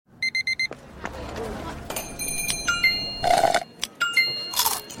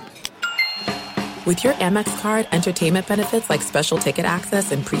With your Amex card, entertainment benefits like special ticket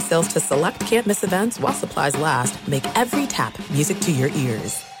access and pre-sales to select can't-miss events while supplies last make every tap music to your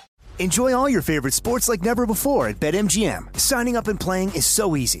ears. Enjoy all your favorite sports like never before at BetMGM. Signing up and playing is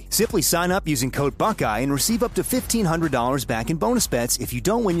so easy. Simply sign up using code Buckeye and receive up to $1,500 back in bonus bets if you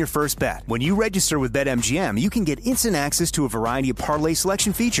don't win your first bet. When you register with BetMGM, you can get instant access to a variety of parlay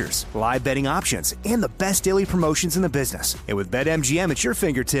selection features, live betting options, and the best daily promotions in the business. And with BetMGM at your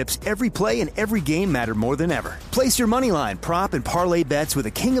fingertips, every play and every game matter more than ever. Place your moneyline, prop, and parlay bets with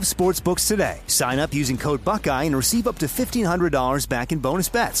the king of sportsbooks today. Sign up using code Buckeye and receive up to $1,500 back in bonus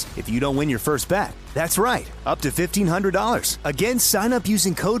bets if you don't win your first bet. That's right, up to $1,500. Again, sign up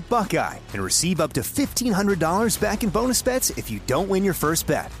using code Buckeye and receive up to $1,500 back in bonus bets if you don't win your first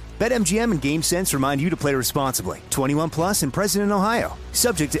bet. BetMGM and GameSense remind you to play responsibly. 21 plus and present in Ohio.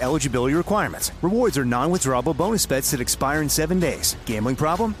 Subject to eligibility requirements. Rewards are non-withdrawable bonus bets that expire in 7 days. Gambling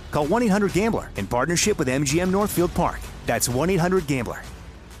problem? Call 1-800-GAMBLER in partnership with MGM Northfield Park. That's 1-800-GAMBLER.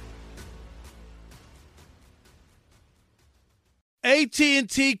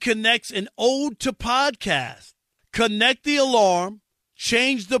 AT&T connects an ode to podcast. Connect the alarm,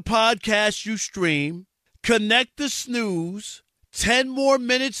 change the podcast you stream, connect the snooze, 10 more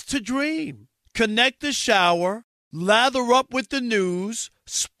minutes to dream. Connect the shower, lather up with the news,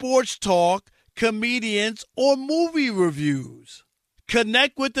 sports talk, comedians, or movie reviews.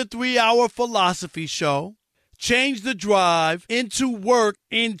 Connect with the 3-hour philosophy show. Change the drive into work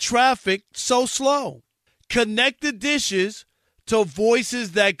in traffic so slow. Connect the dishes to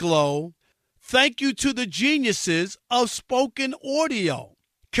voices that glow. Thank you to the geniuses of spoken audio.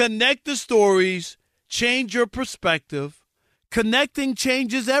 Connect the stories, change your perspective. Connecting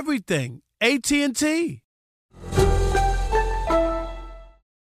changes everything. AT&T.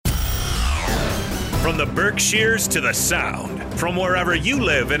 From the Berkshires to the Sound, from wherever you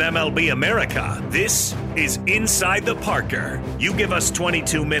live in MLB America, this is Inside the Parker. You give us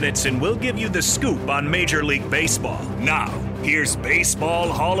 22 minutes and we'll give you the scoop on Major League Baseball. Now, here's Baseball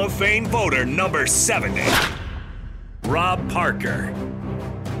Hall of Fame voter number 70, Rob Parker.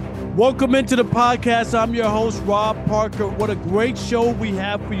 Welcome into the podcast. I'm your host, Rob Parker. What a great show we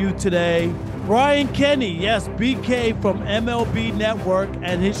have for you today. Brian Kenny, yes, BK from MLB Network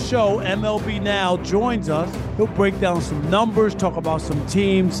and his show, MLB Now, joins us. He'll break down some numbers, talk about some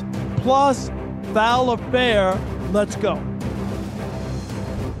teams, plus foul or fair. Let's go.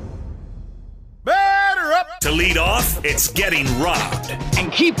 Batter up! To lead off, it's Getting Robbed.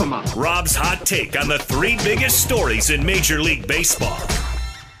 And keep him up. Rob's hot take on the 3 biggest stories in Major League Baseball.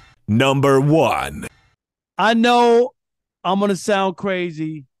 Number 1. I know I'm going to sound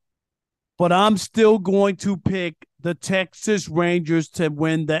crazy, but I'm still going to pick the Texas Rangers to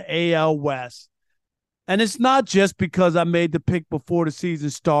win the AL West. And it's not just because I made the pick before the season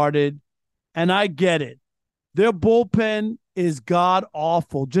started, and I get it. Their bullpen is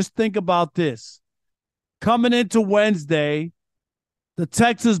god-awful. Just think about this. Coming into Wednesday, the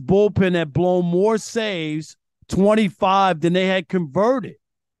Texas bullpen had blown more saves, 25, than they had converted.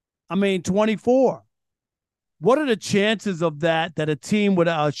 24. What are the chances of that a team with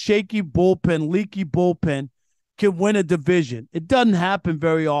a shaky bullpen, leaky bullpen, can win a division? It doesn't happen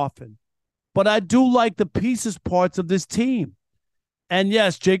very often. But I do like the pieces parts of this team. And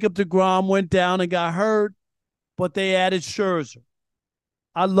yes, Jacob deGrom went down and got hurt, but they added Scherzer.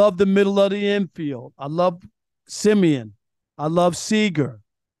 I love the middle of the infield. I love Simeon. I love Seager.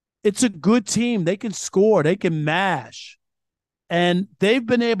 It's a good team. They can score. They can mash. And they've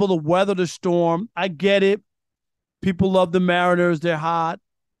been able to weather the storm. I get it. People love the Mariners. They're hot.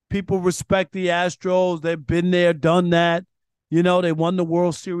 People respect the Astros. They've been there, done that. You know, they won the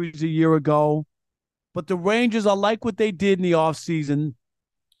World Series a year ago. But the Rangers, I like what they did in the offseason.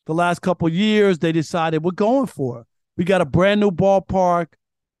 The last couple of years, they decided we're going for it. We got a brand new ballpark.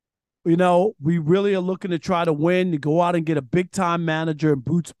 You know, we really are looking to try to win, to go out and get a big-time manager in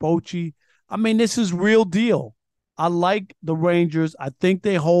Boots Bochy. This is real deal. I like the Rangers. I think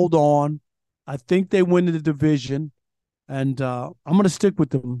they hold on. I think they win the division. And I'm going to stick with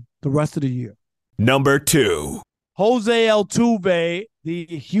them the rest of the year. Number 2. Jose Altuve, the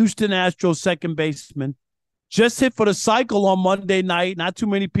Houston Astros second baseman, just hit for the cycle on Monday night. Not too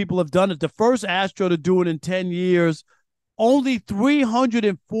many people have done it. The first Astro to do it in 10 years. Only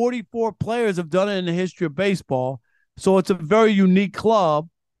 344 players have done it in the history of baseball. So it's a very unique club.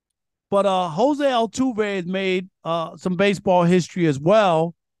 But Jose Altuve has made some baseball history as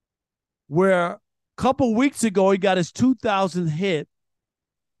well, where a couple weeks ago he got his 2,000th hit.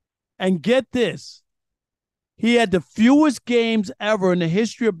 And get this, he had the fewest games ever in the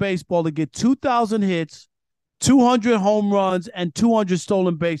history of baseball to get 2,000 hits, 200 home runs, and 200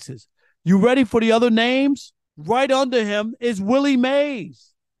 stolen bases. You ready for the other names? Right under him is Willie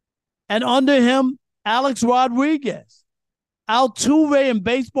Mays. And under him, Alex Rodriguez. Altuve in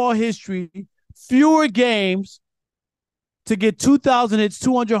baseball history, fewer games to get 2,000 hits,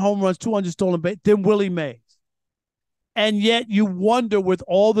 200 home runs, 200 stolen bases than Willie Mays. And yet you wonder, with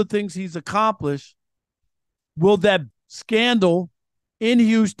all the things he's accomplished, will that scandal in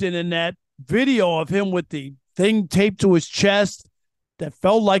Houston and that video of him with the thing taped to his chest that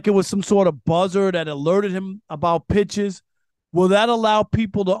felt like it was some sort of buzzer that alerted him about pitches, will that allow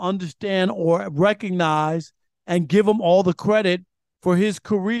people to understand or recognize and give him all the credit for his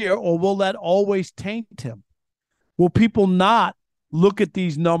career, or will that always taint him? Will people not look at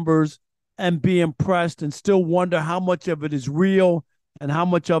these numbers and be impressed and still wonder how much of it is real and how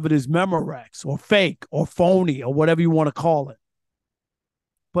much of it is Memorex or fake or phony or whatever you want to call it?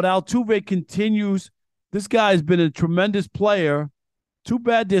 But Altuve continues. This guy has been a tremendous player. Too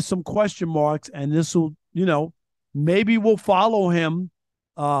bad there's some question marks, and this will, maybe we'll follow him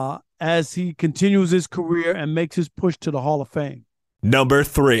as he continues his career and makes his push to the Hall of Fame. Number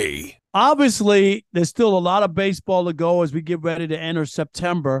 3. Obviously, there's still a lot of baseball to go as we get ready to enter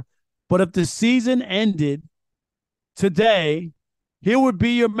September. But if the season ended today, here would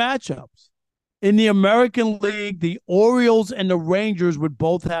be your matchups. In the American League, the Orioles and the Rangers would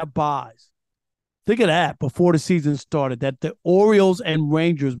both have byes. Think of that before the season started, that the Orioles and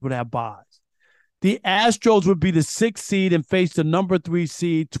Rangers would have byes. The Astros would be the 6th seed and face the number 3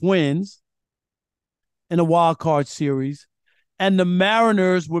 seed Twins in a wild card series. And the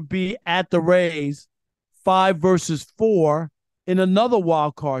Mariners would be at the Rays 5 versus 4 in another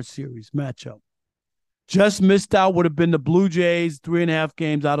wild card series matchup. Just missed out would have been the Blue Jays, 3.5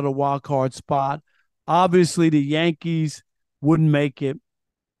 games out of the wild card spot. Obviously, the Yankees wouldn't make it.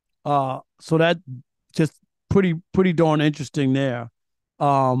 So that just pretty darn interesting there.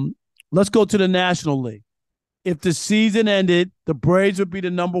 Let's go to the National League. If the season ended, the Braves would be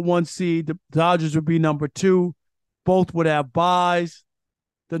the number 1 seed. The Dodgers would be number 2. Both would have byes.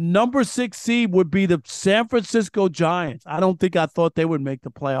 The number 6 seed would be the San Francisco Giants. I don't think I thought they would make the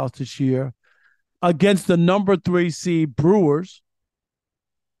playoffs this year, against the number 3 seed Brewers.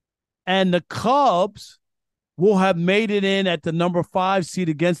 And the Cubs will have made it in at the number 5 seed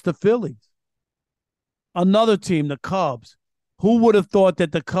against the Phillies. Another team, the Cubs. Who would have thought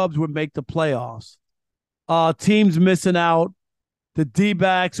that the Cubs would make the playoffs? Teams missing out. The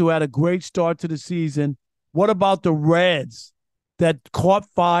D-backs, who had a great start to the season. What about the Reds that caught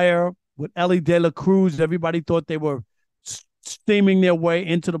fire with Ellie De La Cruz? Everybody thought they were steaming their way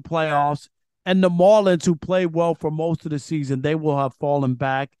into the playoffs. And the Marlins, who played well for most of the season, they will have fallen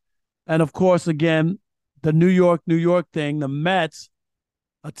back. And, of course, again, the New York thing, the Mets,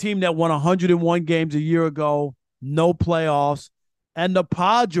 a team that won 101 games a year ago, no playoffs. And the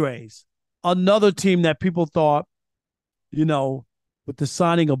Padres, another team that people thought, with the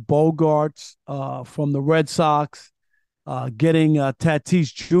signing of Bogarts from the Red Sox, getting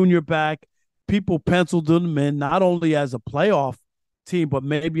Tatis Jr. back, people penciled them in not only as a playoff team, but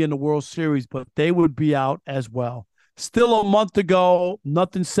maybe in the World Series, but they would be out as well. Still a month to go,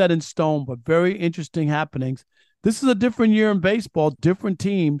 nothing set in stone, but very interesting happenings. This is a different year in baseball, different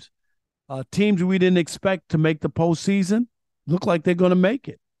teams. Teams we didn't expect to make the postseason look like they're going to make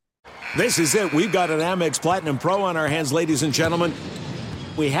it. This is it. We've got an Amex Platinum Pro on our hands, ladies and gentlemen.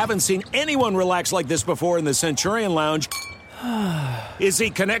 We haven't seen anyone relax like this before in the Centurion Lounge. Is he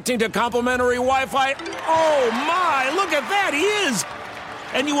connecting to complimentary Wi-Fi? Oh, my! Look at that! He is!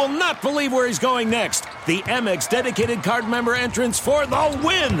 And you will not believe where he's going next. The Amex dedicated card member entrance for the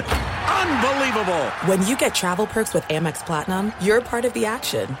win! Unbelievable! When you get travel perks with Amex Platinum, you're part of the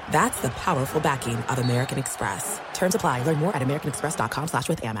action. That's the powerful backing of American Express. Terms apply. Learn more at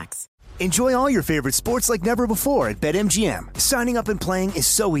americanexpress.com/withAmex. Enjoy all your favorite sports like never before at BetMGM. Signing up and playing is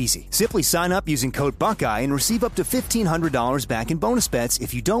so easy. Simply sign up using code Buckeye and receive up to $1,500 back in bonus bets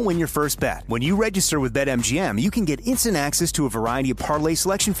if you don't win your first bet. When you register with BetMGM, you can get instant access to a variety of parlay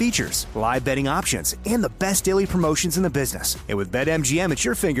selection features, live betting options, and the best daily promotions in the business. And with BetMGM at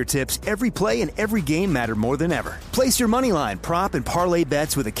your fingertips, every play and every game matter more than ever. Place your moneyline, prop, and parlay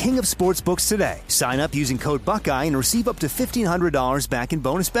bets with the king of sportsbooks today. Sign up using code Buckeye and receive up to $1,500 back in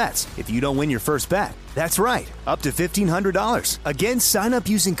bonus bets if you don't win your first bet. That's right, up to $1,500. Again, sign up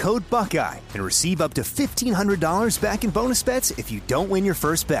using code Buckeye and receive up to $1,500 back in bonus bets if you don't win your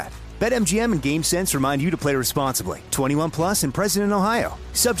first bet. BetMGM and GameSense remind you to play responsibly. 21 plus and present in Ohio.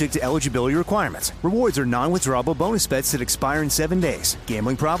 Subject to eligibility requirements. Rewards are non-withdrawable bonus bets that expire in 7 days.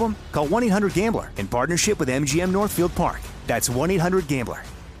 Gambling problem? Call 1-800-GAMBLER in partnership with MGM Northfield Park. That's 1-800-GAMBLER.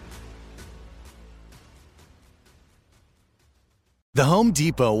 The Home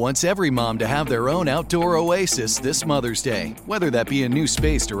Depot wants every mom to have their own outdoor oasis this Mother's Day, whether that be a new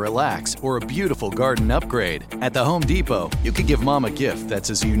space to relax or a beautiful garden upgrade. At the Home Depot, you could give mom a gift that's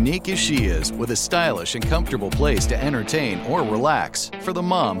as unique as she is, with a stylish and comfortable place to entertain or relax for the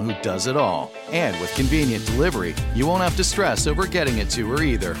mom who does it all. And with convenient delivery, you won't have to stress over getting it to her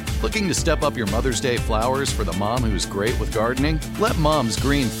either. Looking to step up your Mother's Day flowers for the mom who's great with gardening? Let Mom's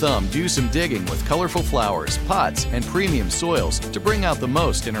green thumb do some digging with colorful flowers, pots, and premium soils to bring out the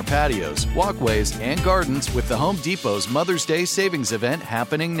most in her patios, walkways, and gardens with the Home Depot's Mother's Day Savings Event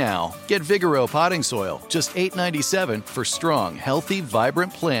happening now. Get Vigoro potting soil, just $8.97 for strong, healthy,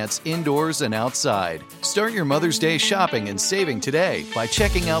 vibrant plants indoors and outside. Start your Mother's Day shopping and saving today by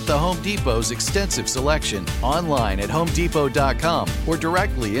checking out the Home Depot's extensive selection online at homedepot.com or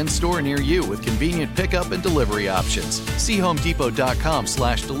directly in-store near you with convenient pickup and delivery options. See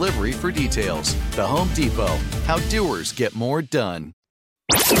homedepot.com/delivery for details. The Home Depot, how doers get more done.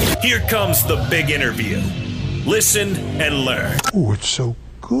 Here comes the big interview. Listen and learn. Oh, it's so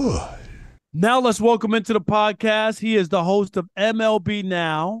good. Now let's welcome into the podcast. He is the host of MLB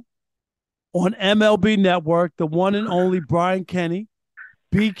Now on MLB Network, the one and only Brian Kenny.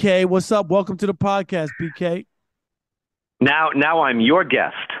 BK, what's up? Welcome to the podcast, BK. Now I'm your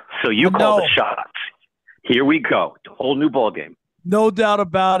guest, so you call the shots. Here we go. Whole new ball game. No doubt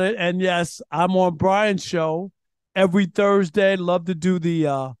about it. And yes, I'm on Brian's show every Thursday. Love to do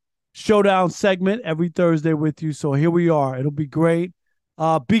the showdown segment every Thursday with you. So here we are. It'll be great.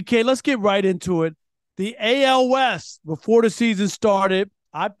 BK, let's get right into it. The AL West, before the season started,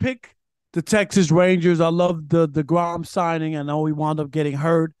 I picked the Texas Rangers. I love the DeGrom signing. I know he wound up getting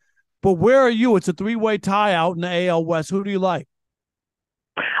hurt. But where are you? It's a three-way tie out in the AL West. Who do you like?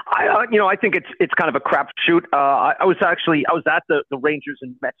 I think it's kind of a crapshoot. I was at the Rangers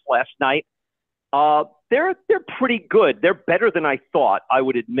and Mets last night. They're pretty good. They're better than I thought, I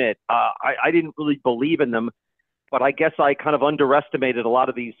would admit. I didn't really believe in them, but I guess I kind of underestimated a lot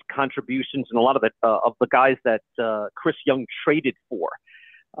of these contributions and a lot of the guys that Chris Young traded for.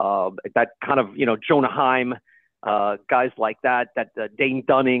 That kind of, Jonah Heim, guys like that Dane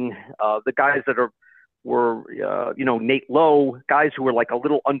Dunning, the guys that were Nate Lowe, guys who were like a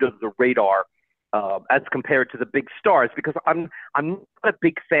little under the radar as compared to the big stars, because I'm not a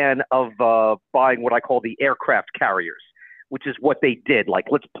big fan of buying what I call the aircraft carriers, which is what they did. Like,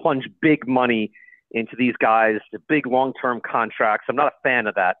 let's plunge big money into these guys, the big long-term contracts. I'm not a fan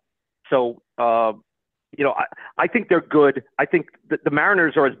of that. So, I think they're good. I think the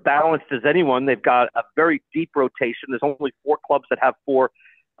Mariners are as balanced as anyone. They've got a very deep rotation. There's only 4 clubs that have 4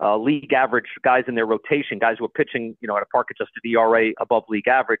 league average guys in their rotation, guys who are pitching, at a park-adjusted ERA above league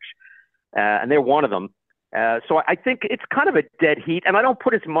average, and they're one of them. So I think it's kind of a dead heat, and I don't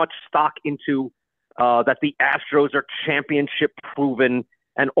put as much stock into that the Astros are championship-proven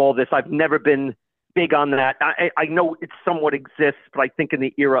and all this. I've never been big on that. I know it somewhat exists, but I think in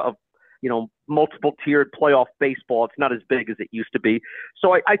the era of multiple tiered playoff baseball, it's not as big as it used to be.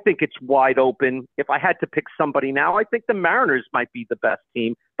 So I think it's wide open. If I had to pick somebody now, I think the Mariners might be the best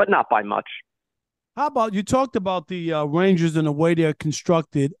team, but not by much. How about, you talked about the Rangers and the way they're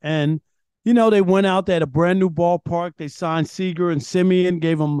constructed, and they went out, they had a brand new ballpark. They signed Seager and Simeon,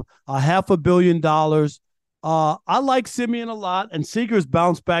 gave them $500 million. I like Simeon a lot, and Seager's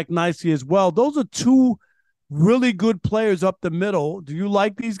bounced back nicely as well. Those are 2 really good players up the middle. Do you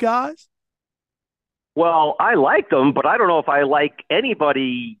like these guys? Well, I like them, but I don't know if I like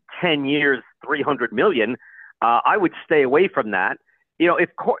anybody 10 years, $300 million. I would stay away from that. If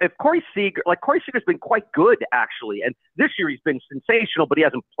Corey Seager's been quite good, actually, and this year he's been sensational, but he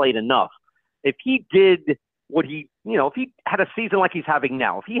hasn't played enough. If he did what if he had a season like he's having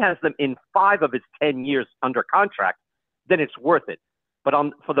now, if he has them in 5 of his 10 years under contract, then it's worth it. But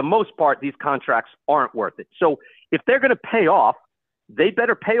for the most part, these contracts aren't worth it. So if they're going to pay off, they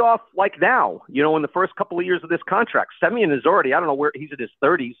better pay off like now, in the first couple of years of this contract. Semien is already, I don't know where, he's in his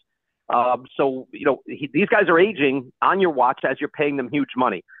 30s. These guys are aging on your watch as you're paying them huge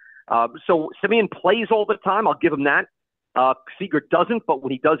money. So Semien plays all the time. I'll give him that. Seager doesn't, but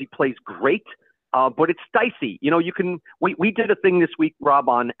when he does, he plays great. But it's dicey. We did a thing this week, Rob,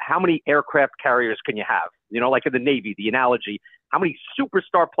 on how many aircraft carriers can you have? Like in the Navy, the analogy, how many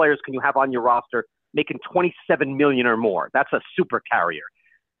superstar players can you have on your roster making $27 million or more? That's a super carrier.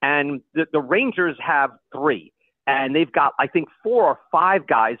 And the Rangers have 3, and they've got, I think, 4 or 5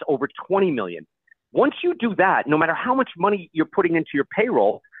 guys over $20 million. Once you do that, no matter how much money you're putting into your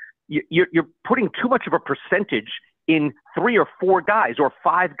payroll, you're putting too much of a percentage in 3 or 4 guys or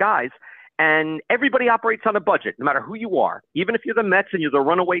 5 guys. And everybody operates on a budget, no matter who you are. Even if you're the Mets and you're the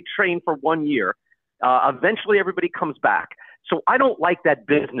runaway train for 1 year, eventually everybody comes back. So I don't like that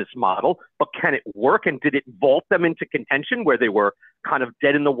business model, but can it work? And did it vault them into contention where they were kind of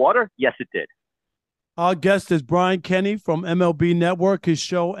dead in the water? Yes, it did. Our guest is Brian Kenny from MLB Network, his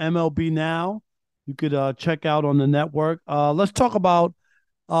show MLB Now. You could check out on the network. Let's talk about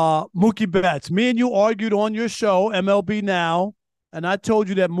Mookie Betts. Me and you argued on your show, MLB Now, and I told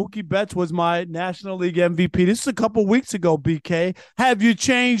you that Mookie Betts was my National League MVP. This is a couple weeks ago, BK. Have you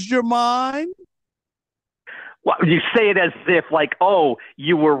changed your mind? Well, you say it as if like, oh,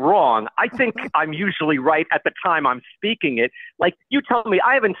 you were wrong. I think I'm usually right at the time I'm speaking it. Like you tell me,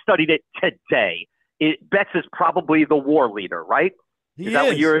 I haven't studied it today. Betts is probably the war leader, right? Is that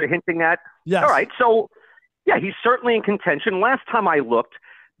what you're hinting at? Yes. All right. So, yeah, he's certainly in contention. Last time I looked,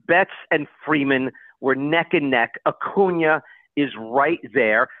 Betts and Freeman were neck and neck. Acuna is right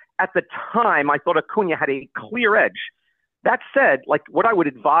there. At the time, I thought Acuna had a clear edge. That said, like what I would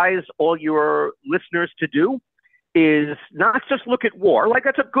advise all your listeners to do is not just look at WAR. Like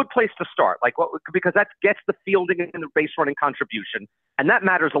that's a good place to start. Like because that gets the fielding and the base running contribution, and that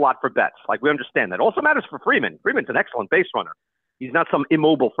matters a lot for Betts. Like we understand that. Also matters for Freeman. Freeman's an excellent base runner. He's not some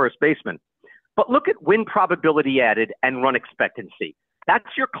immobile first baseman. But look at win probability added and run expectancy. That's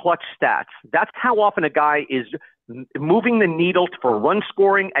your clutch stats. That's how often a guy is moving the needle for run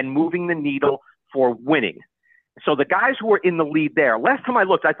scoring and moving the needle for winning. So the guys who were in the lead there, last time I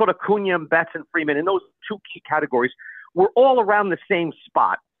looked, I thought Acuna, Betts, and Freeman in those two key categories were all around the same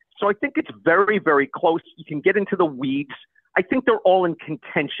spot. So I think it's very, very close. You can get into the weeds. I think they're all in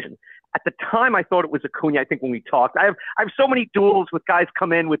contention. At the time, I thought it was Acuna. I think when we talked, I have so many duels with guys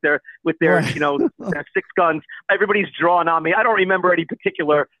come in with their their six guns. Everybody's drawn on me. I don't remember any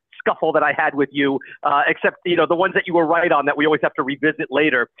particular scuffle that I had with you, except the ones that you were right on that we always have to revisit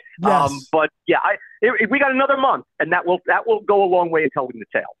later. Yes. But yeah, we got another month, and that will go a long way in telling the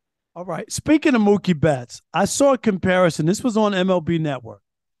tale. All right. Speaking of Mookie Betts, I saw a comparison. This was on MLB Network,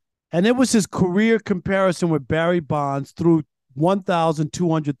 and it was his career comparison with Barry Bonds through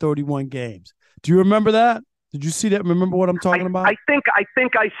 1,231 games. Do you remember that? Did you see that? Remember what I'm talking about? I think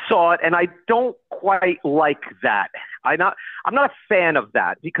I saw it, and I don't quite like that. I'm not a fan of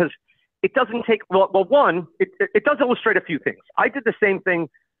that because it doesn't take well. One, it does illustrate a few things. I did the same thing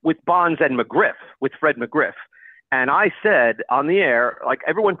with Bonds and McGriff, with Fred McGriff, and I said on the air, like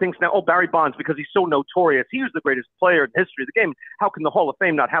everyone thinks now, oh, Barry Bonds because he's so notorious, he was the greatest player in the history of the game. How can the Hall of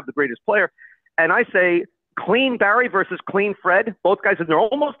Fame not have the greatest player? And I say, clean Barry versus clean Fred. Both guys, and they're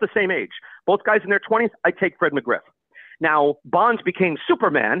almost the same age. Both guys in their 20s. I take Fred McGriff. Now Bonds became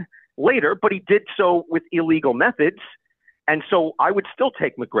Superman later, but he did so with illegal methods, and so I would still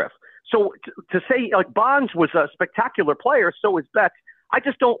take McGriff. So to say like Bonds was a spectacular player, so is Betts. I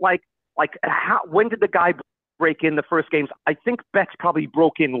just don't like when did the guy break in the first games? I think Betts probably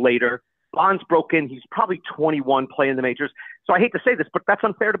broke in later. Bonds broke in. He's probably 21 playing the majors. So I hate to say this, but that's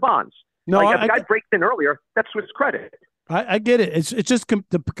unfair to Bonds. No, if the guy breaks in earlier, that's his credit. I get it. It's just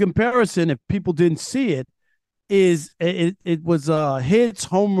the comparison. If people didn't see it, is it was hits,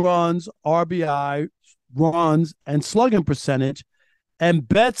 home runs, RBI, runs, and slugging percentage, and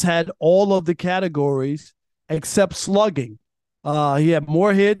Betts had all of the categories except slugging. He had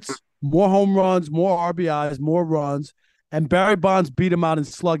more hits, more home runs, more RBIs, more runs, and Barry Bonds beat him out in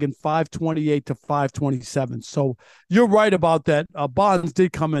slugging 528 to 527. So you're right about that. Bonds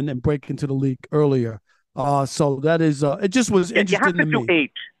did come in and break into the league earlier. So that is it just was interesting to me. You have to do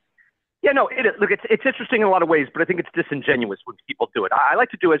age. Yeah, no, it is. Look, it's interesting in a lot of ways, but I think it's disingenuous when people do it. I like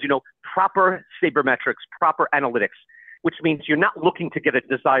to do, as you know, proper sabermetrics, proper analytics, which means you're not looking to get a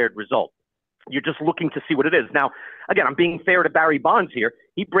desired result. You're just looking to see what it is. Now, again, I'm being fair to Barry Bonds here.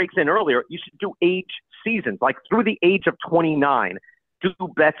 He breaks in earlier. You should do age seasons, like through the age of 29, do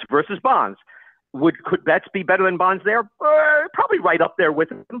Betts versus Bonds. Could Betts be better than Bonds there? Probably right up there with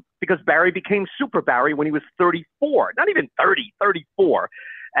him because Barry became Super Barry when he was 34, not even 30, 34,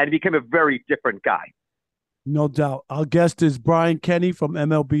 and he became a very different guy. No doubt. Our guest is Brian Kenny from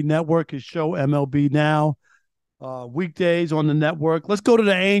MLB Network, his show MLB Now, weekdays on the network. Let's go to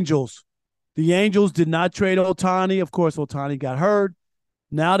the Angels. The Angels did not trade Ohtani. Of course, Ohtani got hurt.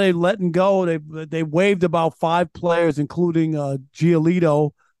 Now they're letting go. They waived about 5 players, including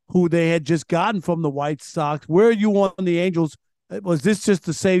Giolito, who they had just gotten from the White Sox. Where are you on the Angels? Was this just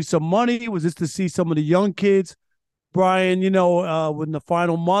to save some money? Was this to see some of the young kids? Brian, when the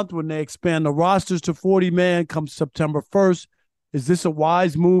final month, when they expand the rosters to 40-man comes September 1st, is this a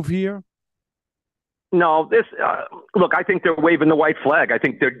wise move here? No, look, I think they're waving the white flag. I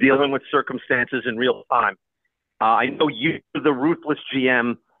think they're dealing with circumstances in real time. I know you're the ruthless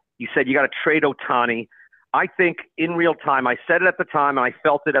GM. You said you got to trade Ohtani. I think in real time, I said it at the time, and I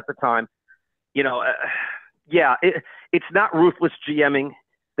felt it at the time. Yeah, it's not ruthless GMing.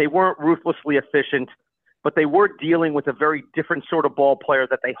 They weren't ruthlessly efficient, but they were dealing with a very different sort of ball player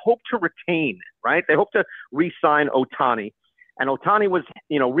that they hope to retain, right? They hope to re-sign Ohtani. And Ohtani was,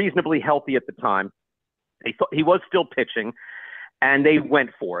 reasonably healthy at the time. They thought he was still pitching, and they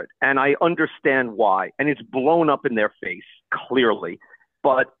went for it. And I understand why. And it's blown up in their face, clearly.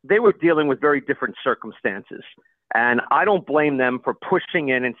 But they were dealing with very different circumstances. And I don't blame them for pushing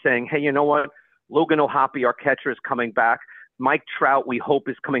in and saying, hey, you know what? Logan O'Hoppe, our catcher, is coming back. Mike Trout, we hope,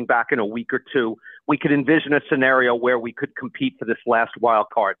 is coming back in a week or two. We could envision a scenario where we could compete for this last wild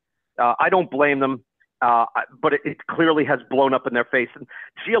card. I don't blame them, but it clearly has blown up in their face. And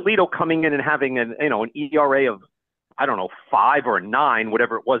Giolito coming in and having an ERA of, 5 or 9,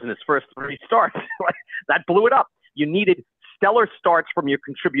 whatever it was in his first 3 starts, that blew it up. You needed stellar starts from your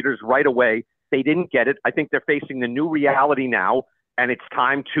contributors right away. They didn't get it. I think they're facing the new reality now. And it's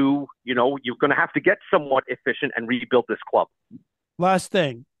time to, you're going to have to get somewhat efficient and rebuild this club. Last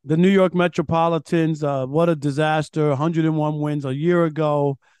thing, the New York Metropolitans, what a disaster, 101 wins a year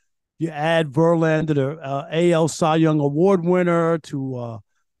ago. You add Verlander, the AL Cy Young Award winner, to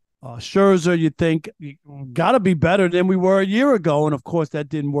Scherzer. You think you got to be better than we were a year ago. And, of course, that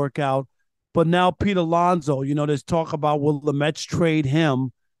didn't work out. But now Pete Alonso, there's talk about will the Mets trade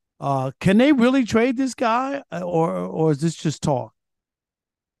him. Can they really trade this guy, or is this just talk?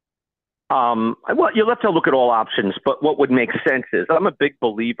 Well, you'll have to look at all options, but what would make sense is I'm a big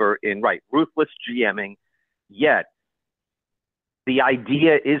believer in, ruthless GMing, yet the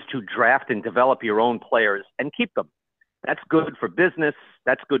idea is to draft and develop your own players and keep them. That's good for business.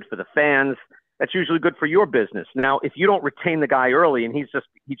 That's good for the fans. That's usually good for your business. Now, if you don't retain the guy early and he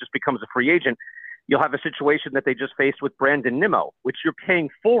just becomes a free agent, you'll have a situation that they just faced with Brandon Nimmo, which you're paying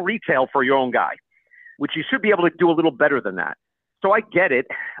full retail for your own guy, which you should be able to do a little better than that. So I get it.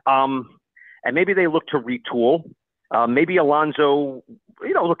 And maybe they look to retool. Maybe Alonso,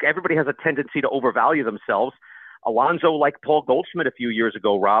 look, everybody has a tendency to overvalue themselves. Alonso, like Paul Goldschmidt a few years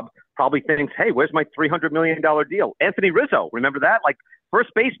ago, Rob, probably thinks, hey, where's my $300 million deal? Anthony Rizzo, remember that?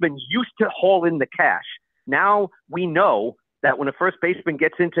 First baseman used to haul in the cash. Now we know that when a first baseman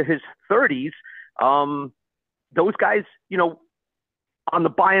gets into his 30s, those guys, on the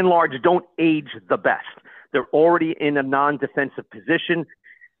by and large, don't age the best. They're already in a non-defensive position.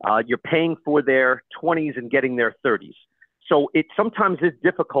 You're paying for their 20s and getting their 30s. So it sometimes is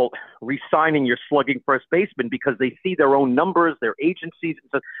difficult re-signing your slugging first baseman because they see their own numbers, their agencies, and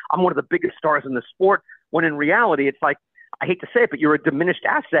say, I'm one of the biggest stars in the sport, when in reality, it's like, I hate to say it, but you're a diminished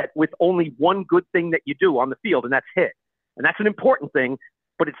asset with only one good thing that you do on the field, and that's hit. And that's an important thing,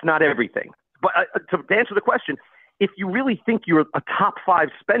 but it's not everything. But to answer the question, if you really think you're a top 5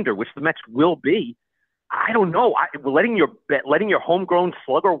 spender, which the Mets will be, I don't know. Letting your homegrown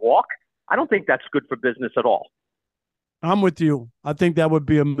slugger walk, I don't think that's good for business at all. I'm with you. I think that would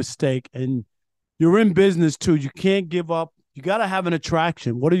be a mistake. And you're in business too. You can't give up. You got to have an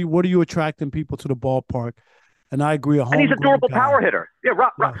attraction. What are you attracting people to the ballpark? And I agree. And he's a durable power hitter. Yeah,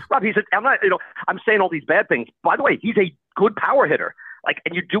 Rob. I'm saying all these bad things. By the way, he's a good power hitter.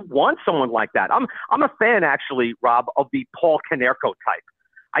 And you do want someone like that. I'm a fan, actually, Rob, of the Paul Konerko type.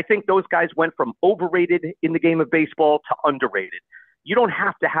 I think those guys went from overrated in the game of baseball to underrated. You don't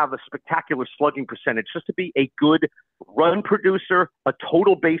have to have a spectacular slugging percentage just to be a good run producer, a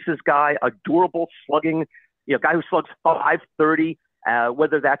total bases guy, a durable slugging, guy who slugs 530,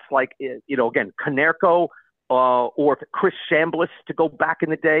 whether that's again, Konerko or Chris Chambliss to go back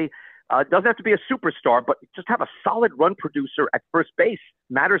in the day. It doesn't have to be a superstar, but just have a solid run producer at first base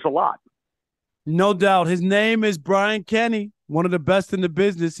matters a lot. No doubt. His name is Brian Kenny, one of the best in the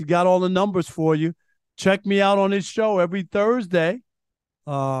business. He got all the numbers for you. Check me out on his show every Thursday,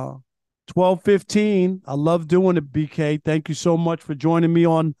 12:15. I love doing it, BK. Thank you so much for joining me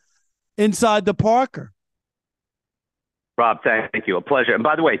on Inside the Parker. Rob, thank you. A pleasure. And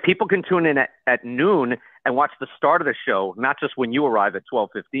by the way, people can tune in at noon and watch the start of the show, not just when you arrive at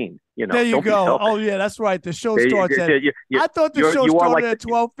 12:15. There you go. Oh, yeah, that's right. The show starts at I thought the show started at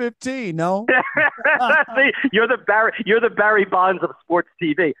 12:15. No? You're the Barry Bonds of sports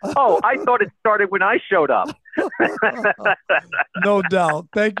TV. Oh, I thought it started when I showed up. No doubt.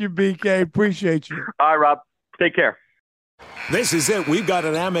 Thank you, BK. Appreciate you. All right, Rob. Take care. This is it. We've got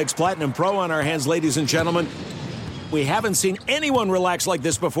an Amex Platinum Pro on our hands, ladies and gentlemen. We haven't seen anyone relax like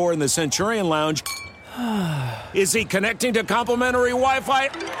this before in the Centurion Lounge. Is he connecting to complimentary Wi-Fi?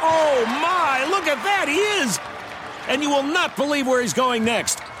 Oh, my. Look at that. He is. And you will not believe where he's going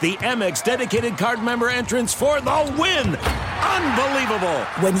next. The Amex dedicated card member entrance for the win. Unbelievable.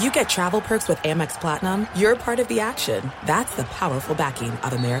 When you get travel perks with Amex Platinum, you're part of the action. That's the powerful backing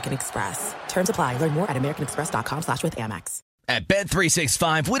of American Express. Terms apply. Learn more at americanexpress.com/withAmex. At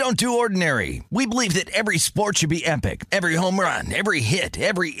Bet365, we don't do ordinary. We believe that every sport should be epic. Every home run, every hit,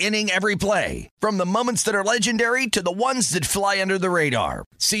 every inning, every play. From the moments that are legendary to the ones that fly under the radar.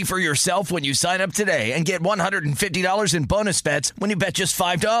 See for yourself when you sign up today and get $150 in bonus bets when you bet just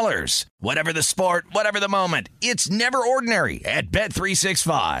 $5. Whatever the sport, whatever the moment, it's never ordinary at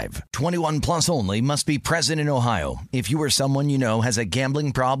Bet365. 21 plus only. Must be present in Ohio. If you or someone you know has a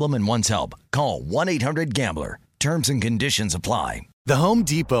gambling problem and wants help, call 1-800-GAMBLER. Terms and conditions apply. The Home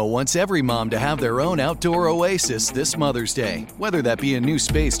Depot wants every mom to have their own outdoor oasis this Mother's Day, whether that be a new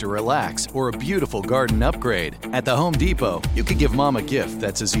space to relax or a beautiful garden upgrade. At the Home Depot, you could give mom a gift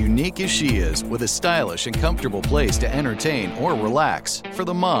that's as unique as she is, with a stylish and comfortable place to entertain or relax for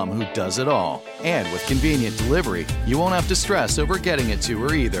the mom who does it all. And with convenient delivery, you won't have to stress over getting it to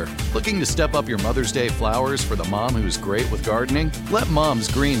her either. Looking to step up your Mother's Day flowers for the mom who's great with gardening? Let Mom's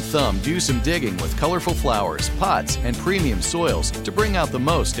green thumb do some digging with colorful flowers, pots, and premium soils to bring out the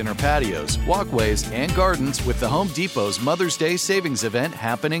most in her patios, walkways, and gardens with the Home Depot's Mother's Day Savings Event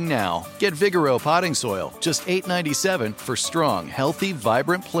happening now. Get Vigoro potting soil, just $8.97 for strong, healthy,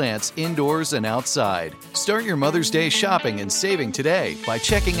 vibrant plants indoors and outside. Start your Mother's Day shopping and saving today by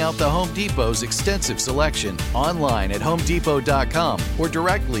checking out the Home Depot's extensive selection online at HomeDepot.com or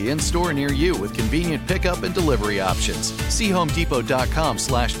directly in store near you with convenient pickup and delivery options. See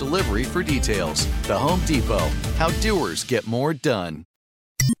HomeDepot.com/delivery for details. The Home Depot, how doers get more done.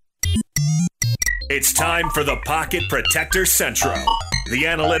 It's time for the Pocket Protector Central. The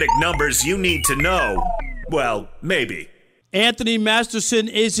analytic numbers you need to know. Well, maybe. Anthony Masterson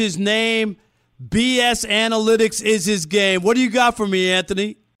is his name. BS Analytics is his game. What do you got for me,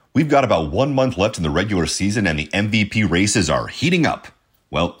 Anthony? We've got about 1 month left in the regular season, and the MVP races are heating up.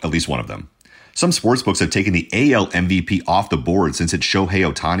 Well, at least one of them. Some sportsbooks have taken the AL MVP off the board since it's Shohei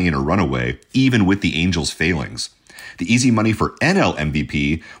Ohtani in a runaway, even with the Angels' failings. The easy money for NL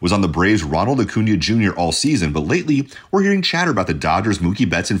MVP was on the Braves' Ronald Acuna Jr. all season, but lately we're hearing chatter about the Dodgers' Mookie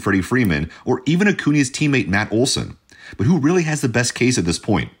Betts and Freddie Freeman, or even Acuna's teammate Matt Olson. But who really has the best case at this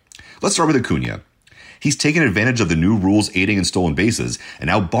point? Let's start with Acuna. He's taken advantage of the new rules aiding in stolen bases, and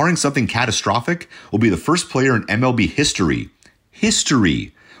now, barring something catastrophic, will be the first player in MLB history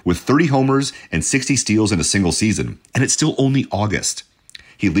with 30 homers and 60 steals in a single season, and it's still only August.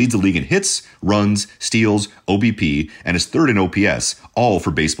 He leads the league in hits, runs, steals, OBP, and is third in OPS, all for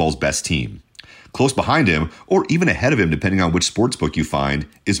baseball's best team. Close behind him, or even ahead of him depending on which sportsbook you find,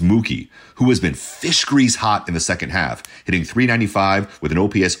 is Mookie, who has been fish grease hot in the second half, hitting .395 with an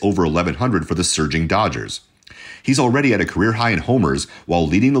OPS over 1,100 for the surging Dodgers. He's already at a career high in homers while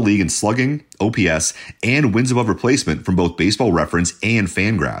leading the league in slugging, OPS, and wins above replacement from both Baseball Reference and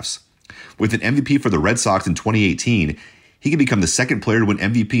Fangraphs. With an MVP for the Red Sox in 2018, he can become the second player to win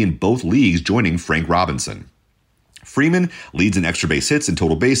MVP in both leagues, joining Frank Robinson. Freeman leads in extra base hits and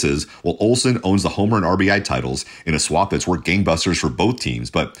total bases, while Olson owns the homer and RBI titles in a swap that's worked gangbusters for both teams.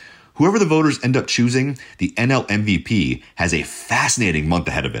 But whoever the voters end up choosing, the NL MVP has a fascinating month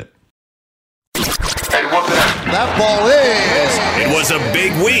ahead of it. That ball is. It was a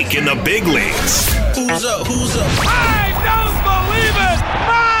big week in the big leagues. Who's up? Who's up? I don't believe it!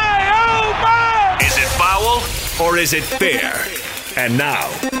 My, oh my! Is it foul or is it fair? And now,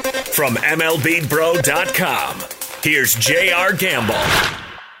 from MLBBro.com, here's J.R. Gamble.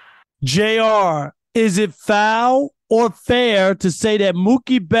 JR, is it foul or fair to say that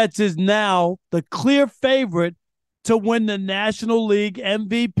Mookie Betts is now the clear favorite to win the National League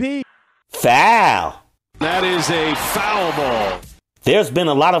MVP? Foul. That is a foul ball. There's been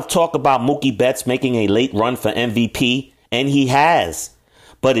a lot of talk about Mookie Betts making a late run for MVP, and he has.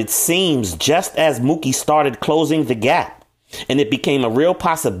 But it seems just as Mookie started closing the gap, and it became a real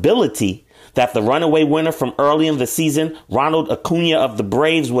possibility that the runaway winner from early in the season, Ronald Acuna of the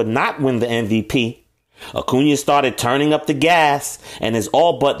Braves, would not win the MVP. Acuna started turning up the gas and has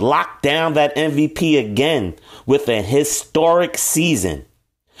all but locked down that MVP again with a historic season.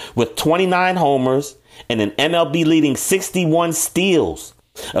 With 29 homers and an MLB leading 61 steals,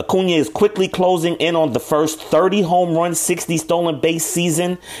 Acuna is quickly closing in on the first 30 home run, 60 stolen base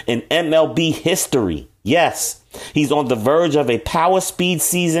season in MLB history. Yes, he's on the verge of a power speed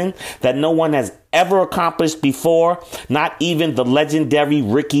season that no one has ever accomplished before, not even the legendary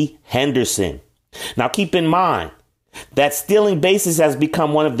Rickey Henderson. Now keep in mind that stealing bases has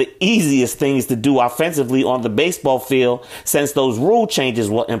become one of the easiest things to do offensively on the baseball field since those rule changes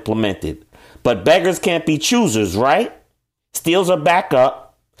were implemented. But beggars can't be choosers, right? Steals are back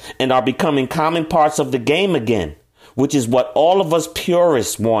up and are becoming common parts of the game again, which is what all of us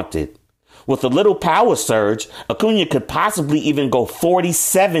purists wanted. With a little power surge, Acuna could possibly even go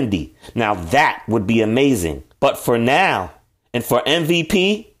 40-70. Now that would be amazing. But for now, and for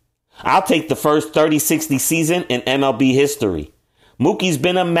MVP, I'll take the first 30-60 season in MLB history. Mookie's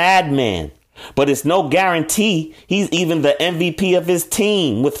been a madman, but it's no guarantee he's even the MVP of his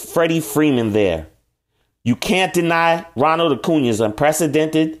team with Freddie Freeman there. You can't deny Ronald Acuna's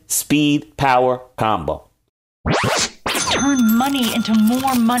unprecedented speed-power combo. Turn money into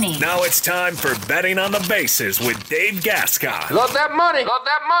more money. Now it's time for Betting on the Bases with Dave Gascon. Love that money. Love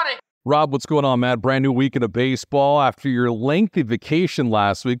that money. Rob, what's going on, man? Brand new weekend of baseball after your lengthy vacation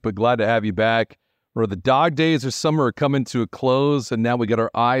last week, but glad to have you back. Where the dog days of summer are coming to a close, and now we got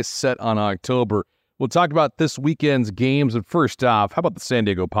our eyes set on October. We'll talk about this weekend's games, and first off, how about the San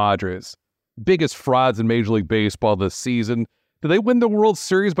Diego Padres? Biggest frauds in Major League Baseball this season. Did they win the World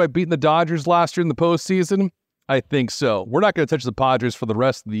Series by beating the Dodgers last year in the postseason? I think so. We're not going to touch the Padres for the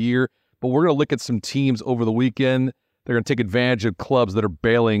rest of the year, but we're going to look at some teams over the weekend. They're going to take advantage of clubs that are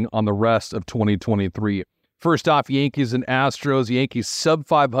bailing on the rest of 2023. First off, Yankees and Astros. Yankees sub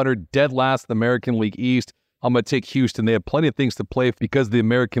 500, dead last in the American League East. I'm going to take Houston. They have plenty of things to play because of the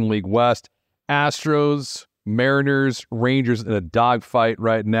American League West. Astros, Mariners, Rangers in a dogfight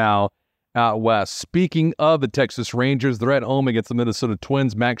right now out west. Speaking of the Texas Rangers, they're at home against the Minnesota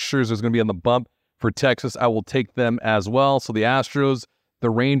Twins. Max Scherzer is going to be on the bump for Texas. I will take them as well. So the Astros, the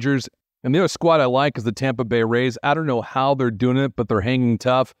Rangers, and the other squad I like is the Tampa Bay Rays. I don't know how they're doing it, but they're hanging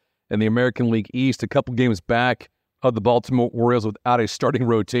tough in the American League East. A couple games back of the Baltimore Orioles without a starting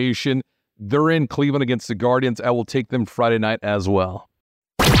rotation. They're in Cleveland against the Guardians. I will take them Friday night as well.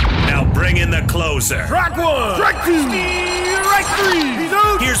 Now bring in the closer. Strike one. Strike two. Strike three. He's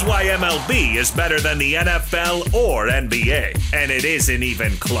out. Here's why MLB is better than the NFL or NBA, and it isn't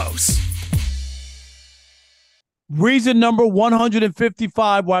even close. Reason number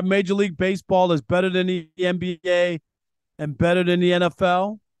 155 why Major League Baseball is better than the NBA and better than the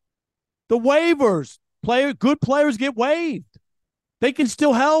NFL. The waivers. Good players get waived. They can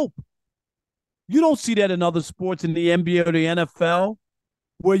still help. You don't see that in other sports in the NBA or the NFL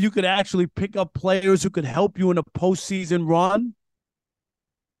where you could actually pick up players who could help you in a postseason run.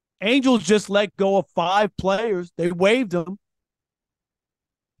 Angels just let go of 5 players. They waived them.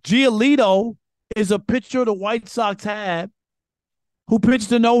 Giolito is a pitcher the White Sox had who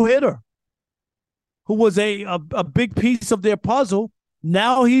pitched a no-hitter, who was a big piece of their puzzle.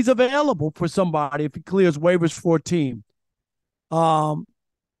 Now he's available for somebody if he clears waivers for a team.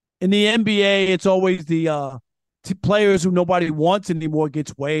 In the NBA, it's always the players who nobody wants anymore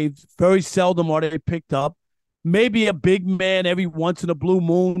gets waived. Very seldom are they picked up. Maybe a big man every once in a blue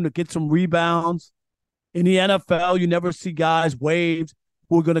moon to get some rebounds. In the NFL, you never see guys waived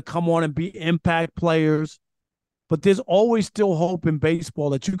who are going to come on and be impact players. But there's always still hope in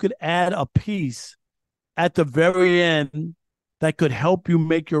baseball that you could add a piece at the very end that could help you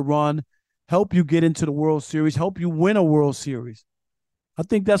make your run, help you get into the World Series, help you win a World Series. I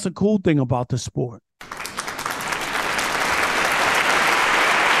think that's a cool thing about the sport.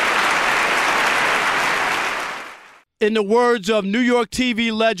 In the words of New York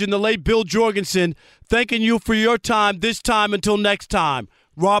TV legend, the late Bill Jorgensen, thanking you for your time this time until next time.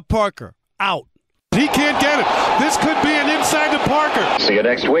 Rob Parker, out. He can't get it. This could be an inside to Parker. See you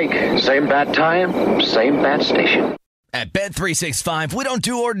next week. Same bat time, same bat station. At Bet365, we don't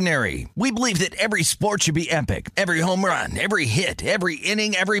do ordinary. We believe that every sport should be epic. Every home run, every hit, every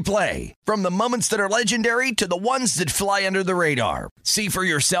inning, every play. From the moments that are legendary to the ones that fly under the radar. See for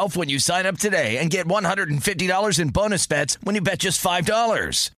yourself when you sign up today and get $150 in bonus bets when you bet just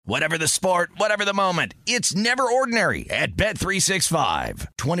 $5. Whatever the sport, whatever the moment, it's never ordinary at Bet365.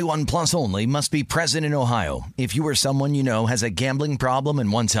 21 plus only. Must be present in Ohio. If you or someone you know has a gambling problem and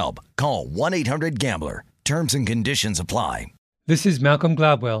wants help, call 1-800-GAMBLER. Terms and conditions apply. This is Malcolm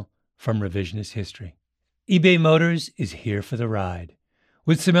Gladwell from Revisionist History. eBay Motors is here for the ride.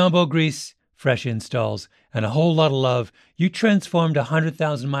 With some elbow grease, fresh installs, and a whole lot of love, you transformed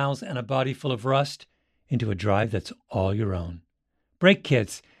 100,000 miles and a body full of rust into a drive that's all your own. Brake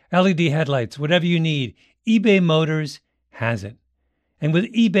kits, LED headlights, whatever you need, eBay Motors has it. And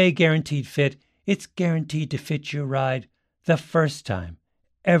with eBay Guaranteed Fit, it's guaranteed to fit your ride the first time,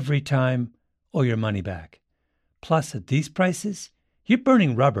 every time, or your money back. Plus, at these prices, you're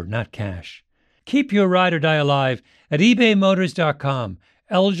burning rubber, not cash. Keep your ride or die alive at ebaymotors.com.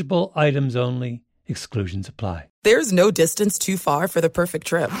 Eligible items only. Exclusions apply. There's no distance too far for the perfect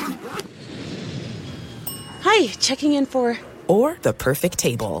trip. Hi, checking in for... Or the perfect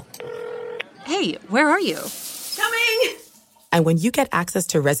table. Hey, where are you? Coming! And when you get access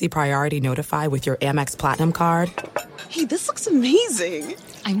to Resi Priority Notify with your Amex Platinum card... Hey, this looks amazing.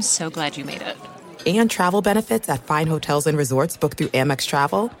 I'm so glad you made it. And travel benefits at fine hotels and resorts booked through Amex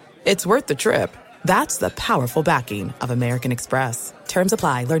Travel. It's worth the trip. That's the powerful backing of American Express. Terms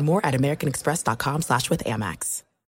apply. Learn more at americanexpress.com/withAmex.